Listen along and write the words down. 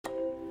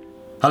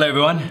Hello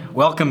everyone,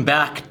 welcome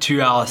back to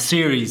our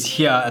series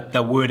here at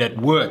The Word at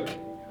Work,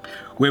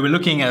 where we're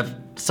looking at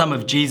some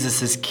of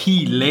Jesus'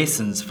 key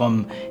lessons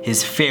from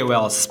his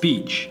farewell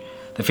speech.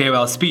 The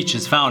farewell speech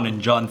is found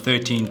in John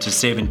 13 to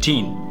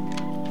 17.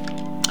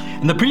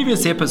 In the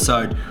previous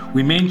episode,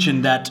 we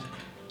mentioned that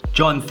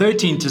John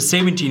 13 to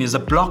 17 is a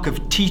block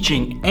of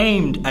teaching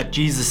aimed at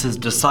Jesus'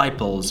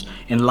 disciples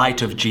in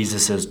light of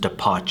Jesus'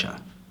 departure.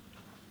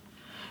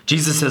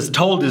 Jesus has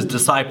told his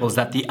disciples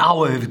that the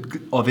hour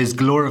of his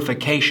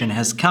glorification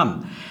has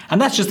come.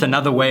 And that's just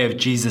another way of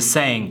Jesus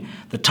saying,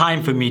 the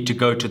time for me to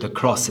go to the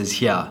cross is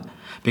here.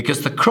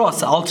 Because the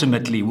cross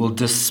ultimately will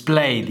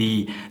display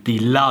the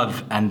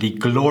love and the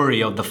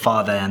glory of the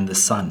Father and the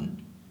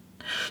Son.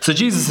 So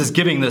Jesus is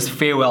giving this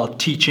farewell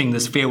teaching,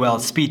 this farewell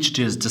speech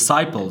to his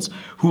disciples,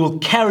 who will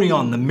carry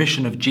on the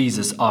mission of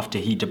Jesus after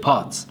he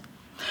departs.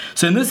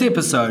 So in this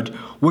episode,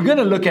 we're going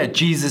to look at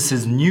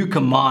Jesus' new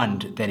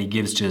command that he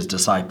gives to his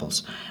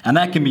disciples. And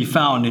that can be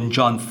found in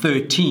John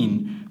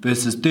 13,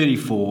 verses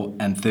 34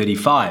 and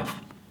 35.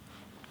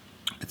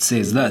 It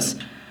says this,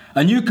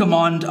 "A new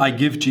command I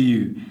give to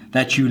you,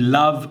 that you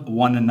love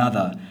one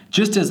another.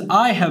 Just as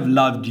I have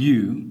loved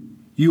you,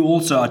 you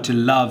also are to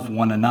love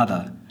one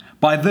another.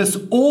 By this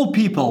all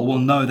people will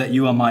know that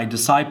you are my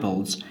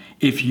disciples,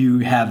 if you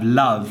have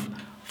love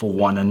for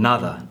one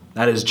another."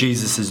 That is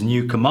Jesus'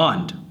 new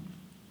command.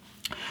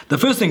 The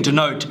first thing to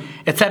note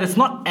is that it's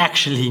not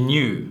actually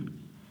new.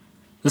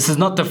 This is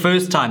not the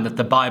first time that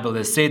the Bible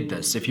has said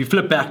this. If you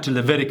flip back to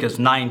Leviticus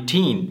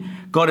 19,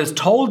 God has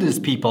told his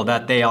people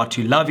that they are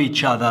to love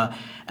each other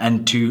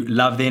and to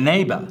love their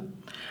neighbor.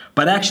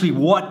 But actually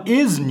what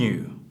is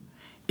new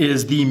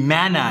is the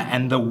manner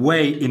and the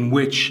way in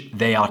which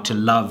they are to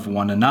love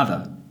one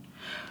another.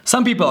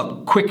 Some people are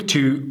quick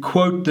to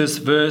quote this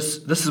verse,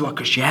 "This is what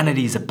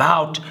Christianity is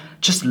about,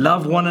 just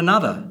love one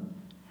another."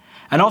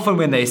 And often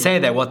when they say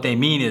that, what they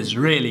mean is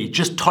really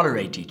just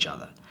tolerate each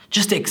other.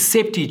 Just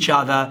accept each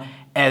other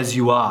as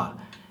you are.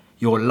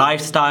 Your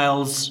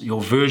lifestyles,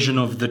 your version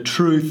of the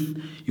truth,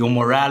 your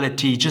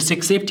morality, just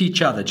accept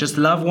each other. Just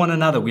love one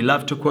another. We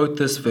love to quote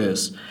this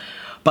verse.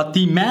 But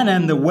the manner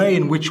and the way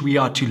in which we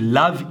are to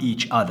love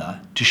each other,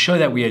 to show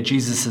that we are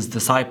Jesus'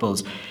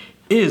 disciples,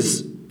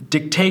 is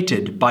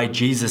dictated by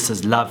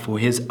Jesus' love for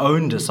his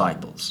own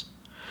disciples.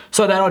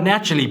 So that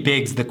naturally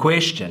begs the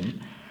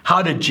question,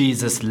 how did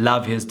Jesus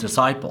love his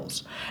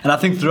disciples? And I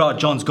think throughout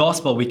John's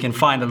gospel, we can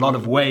find a lot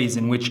of ways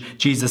in which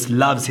Jesus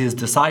loves his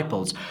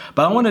disciples.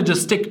 But I want to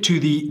just stick to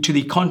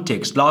the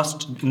context.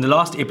 In the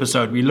last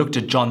episode, we looked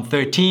at John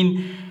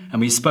 13,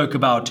 and we spoke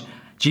about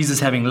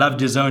Jesus having loved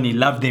his own, he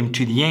loved them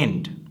to the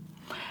end.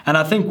 And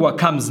I think what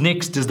comes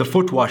next is the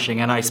foot washing.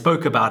 And I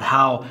spoke about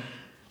how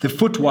the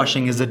foot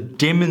washing is a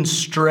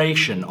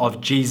demonstration of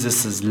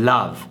Jesus'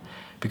 love,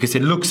 because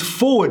it looks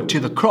forward to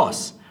the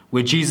cross,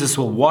 where Jesus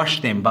will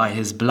wash them by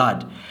his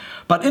blood.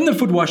 But in the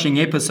foot washing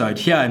episode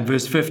here in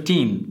verse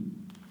 15,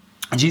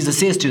 Jesus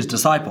says to his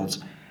disciples,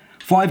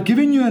 "For I've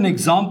given you an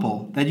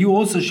example that you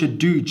also should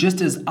do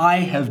just as I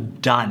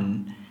have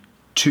done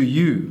to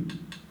you."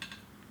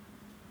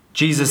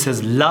 Jesus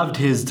has loved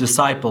his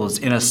disciples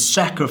in a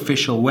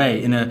sacrificial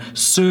way, in a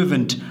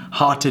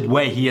servant-hearted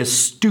way. He has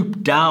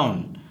stooped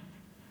down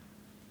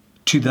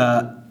to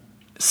the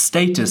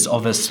status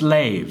of a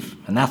slave.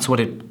 And that's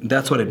what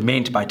it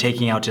meant by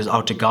taking out his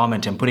outer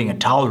garment and putting a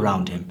towel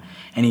around him.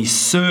 And he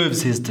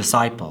serves his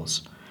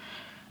disciples.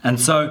 And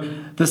so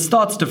this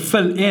starts to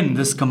fill in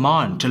this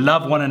command to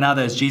love one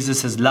another as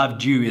Jesus has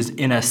loved you is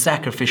in a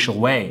sacrificial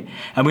way.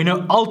 And we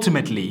know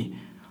ultimately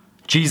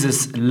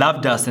Jesus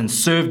loved us and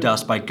served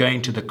us by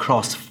going to the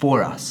cross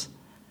for us,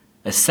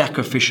 a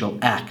sacrificial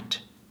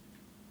act.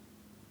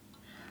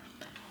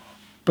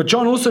 But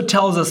John also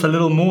tells us a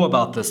little more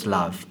about this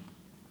love.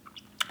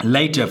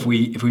 Later, if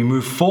we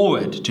move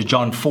forward to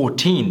John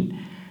 14,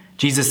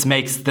 Jesus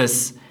makes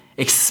this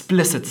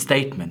explicit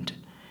statement.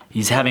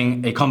 He's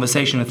having a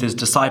conversation with his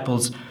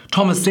disciples.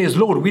 Thomas says,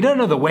 "Lord, we don't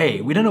know the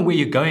way. We don't know where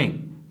you're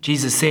going."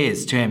 Jesus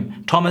says to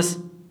him, "Thomas,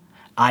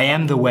 I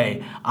am the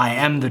way, I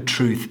am the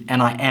truth,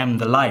 and I am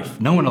the life.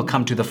 No one will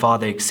come to the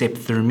Father except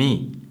through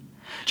me."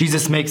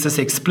 Jesus makes this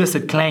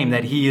explicit claim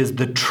that he is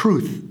the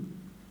truth.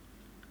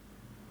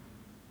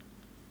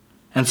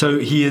 And so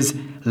he has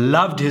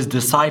loved his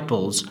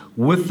disciples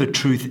with the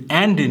truth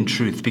and in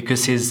truth,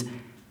 because his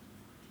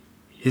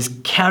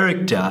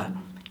character,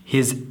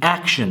 his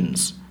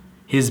actions,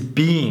 his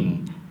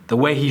being, the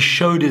way he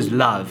showed his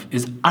love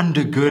is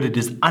undergirded,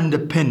 is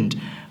underpinned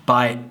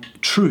by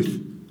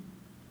truth.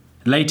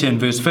 Later in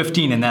verse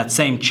 15 in that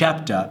same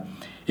chapter,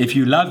 "If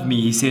you love me,"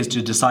 he says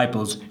to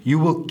disciples, "you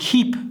will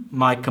keep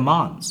my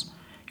commands."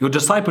 Your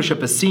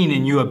discipleship is seen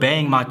in you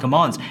obeying my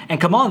commands. And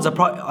commands are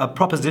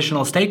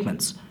propositional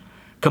statements.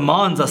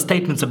 Commands are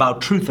statements about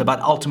truth, about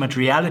ultimate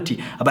reality,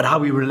 about how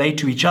we relate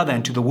to each other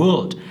and to the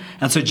world.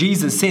 And so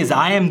Jesus says,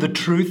 "I am the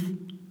truth.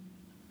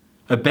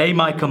 Obey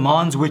my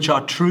commands, which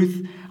are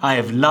truth. I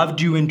have loved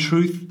you in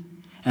truth,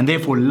 and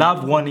therefore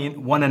love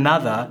one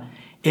another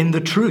in the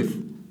truth,"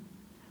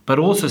 but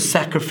also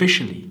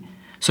sacrificially.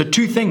 So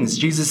two things.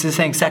 Jesus is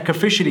saying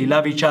sacrificially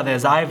love each other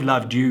as I have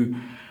loved you,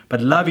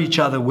 but love each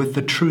other with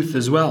the truth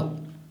as well.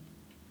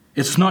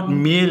 It's not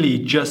merely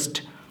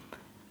just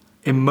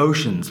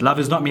emotions. Love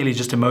is not merely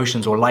just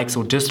emotions or likes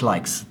or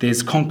dislikes.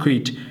 There's a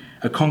concrete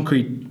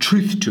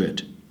truth to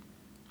it.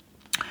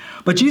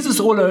 But Jesus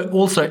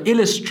also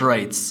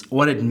illustrates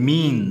what it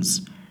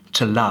means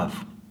to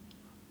love.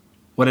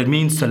 What it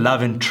means to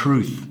love in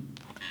truth.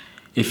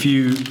 If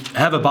you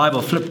have a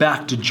Bible, flip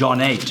back to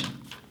John 8.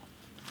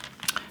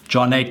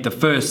 John 8, the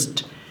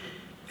first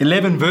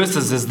 11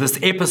 verses is this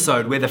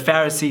episode where the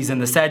Pharisees and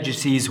the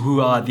Sadducees,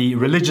 who are the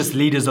religious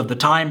leaders of the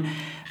time,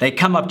 they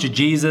come up to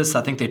Jesus.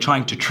 I think they're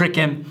trying to trick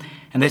him.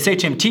 And they say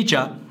to him,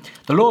 "Teacher,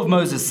 the law of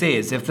Moses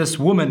says if this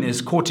woman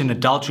is caught in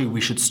adultery,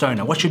 we should stone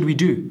her. What should we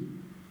do?"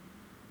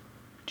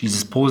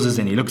 Jesus pauses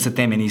and he looks at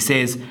them and he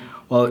says,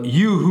 "Well,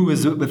 you who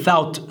is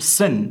without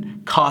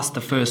sin, cast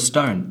the first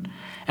stone."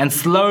 And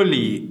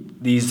slowly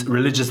these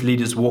religious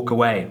leaders walk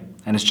away.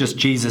 And it's just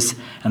Jesus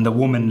and the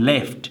woman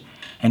left.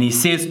 And he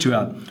says to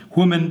her,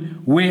 "Woman,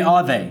 where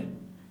are they?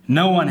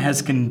 No one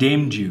has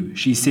condemned you."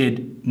 She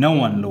said, "No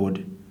one,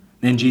 Lord."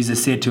 Then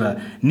Jesus said to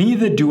her,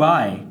 "Neither do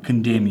I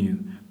condemn you.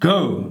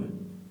 Go.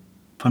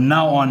 From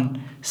now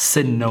on,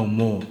 sin no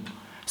more."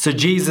 So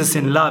Jesus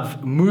in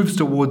love moves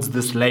towards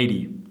this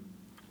lady.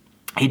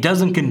 He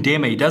doesn't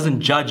condemn her. He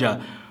doesn't judge her.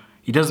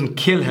 He doesn't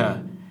kill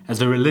her, as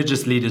the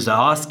religious leaders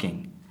are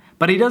asking.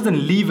 But he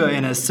doesn't leave her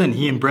in her sin.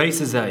 He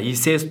embraces her. He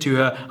says to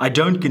her, "I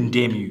don't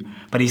condemn you."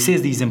 But he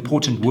says these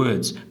important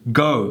words,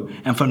 "Go,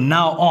 and from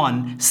now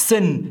on,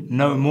 sin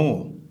no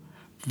more."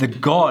 The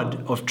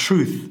God of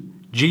truth,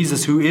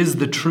 Jesus, who is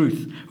the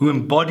truth, who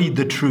embodied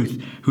the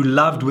truth, who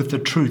loved with the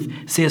truth,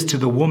 says to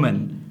the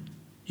woman,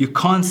 "You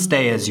can't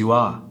stay as you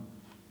are.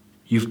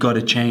 You've got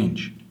to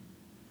change."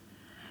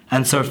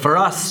 And so for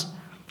us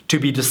to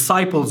be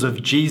disciples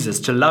of Jesus,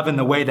 to love in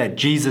the way that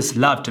Jesus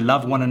loved, to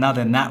love one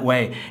another in that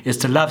way, is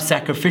to love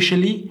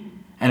sacrificially,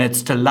 and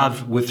it's to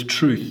love with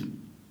truth.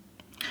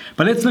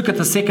 But let's look at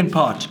the second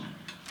part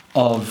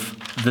of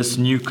this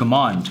new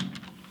command.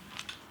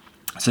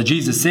 So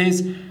Jesus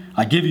says,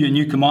 "I give you a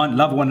new command,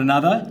 love one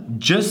another,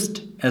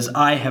 just as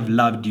I have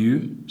loved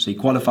you." So he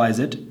qualifies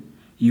it.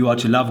 You are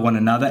to love one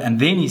another.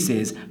 And then he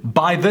says,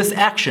 "By this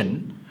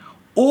action,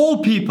 all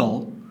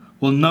people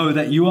will know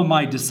that you are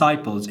my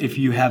disciples if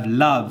you have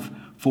love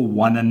for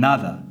one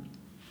another."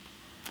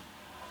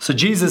 So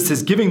Jesus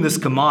is giving this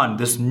command,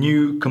 this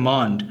new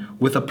command,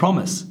 with a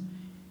promise.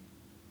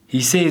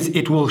 He says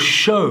it will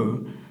show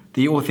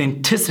the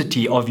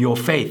authenticity of your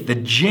faith. The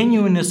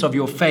genuineness of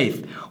your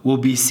faith will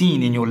be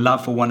seen in your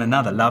love for one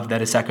another, love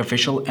that is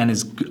sacrificial and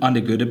is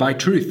undergirded by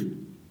truth.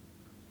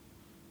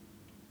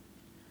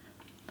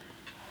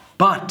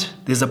 But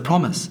there's a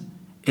promise.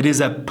 It is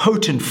a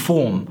potent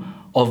form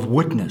of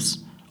witness,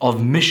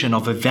 of mission,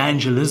 of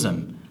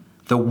evangelism.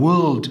 The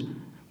world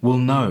will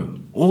know,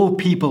 all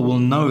people will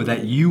know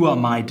that you are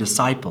my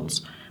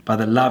disciples by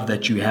the love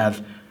that you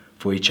have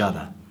for each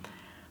other.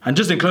 And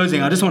just in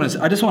closing, I just want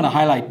to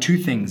highlight two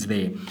things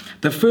there.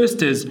 The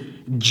first is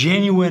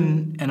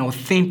genuine and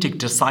authentic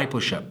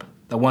discipleship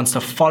that wants to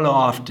follow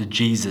after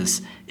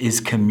Jesus is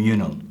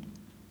communal.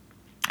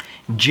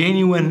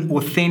 Genuine,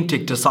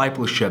 authentic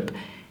discipleship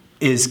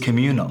is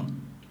communal.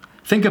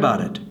 Think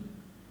about it.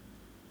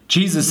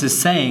 Jesus is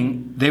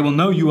saying, they will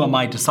know you are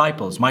my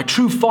disciples, my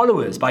true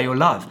followers by your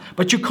love.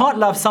 But you can't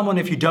love someone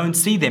if you don't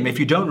see them, if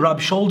you don't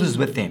rub shoulders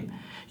with them.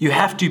 You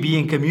have to be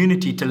in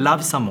community to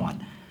love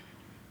someone.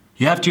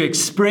 You have to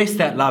express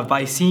that love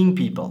by seeing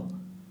people.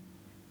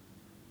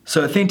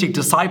 So authentic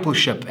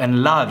discipleship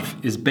and love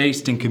is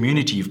based in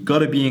community. You've got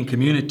to be in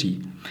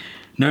community.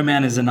 No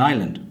man is an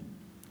island.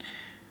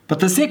 But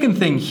the second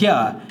thing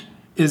here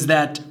is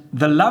that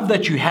the love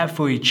that you have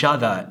for each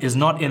other is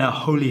not in a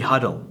holy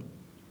huddle.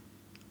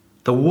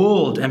 The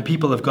world and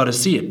people have got to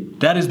see it.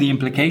 That is the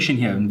implication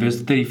here in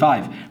verse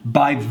 35.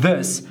 By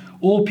this,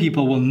 all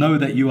people will know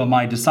that you are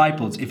my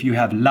disciples if you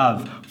have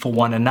love for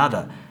one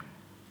another.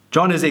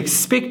 John is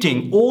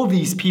expecting all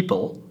these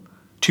people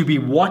to be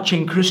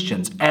watching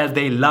Christians as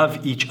they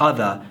love each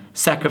other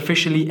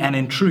sacrificially and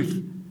in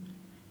truth.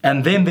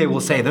 And then they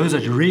will say, those are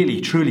really,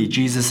 truly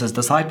Jesus'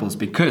 disciples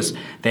because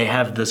they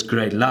have this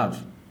great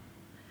love.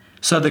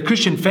 So the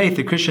Christian faith,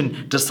 the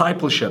Christian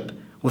discipleship,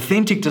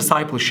 authentic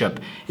discipleship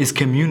is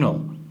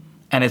communal,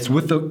 and it's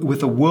with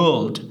a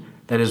world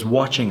that is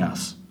watching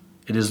us.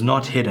 It is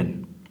not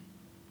hidden.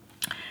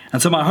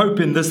 And so my hope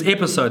in this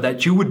episode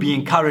that you would be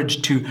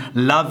encouraged to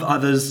love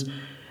others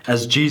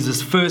as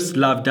Jesus first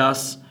loved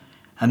us,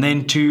 and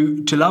then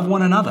to love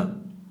one another,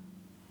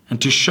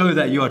 and to show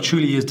that you are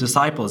truly his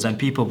disciples, and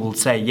people will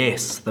say,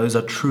 yes, those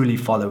are truly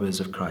followers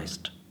of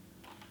Christ.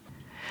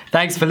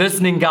 Thanks for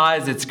listening,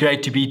 guys. It's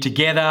great to be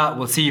together.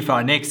 We'll see you for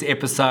our next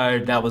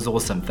episode. That was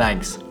awesome.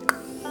 Thanks.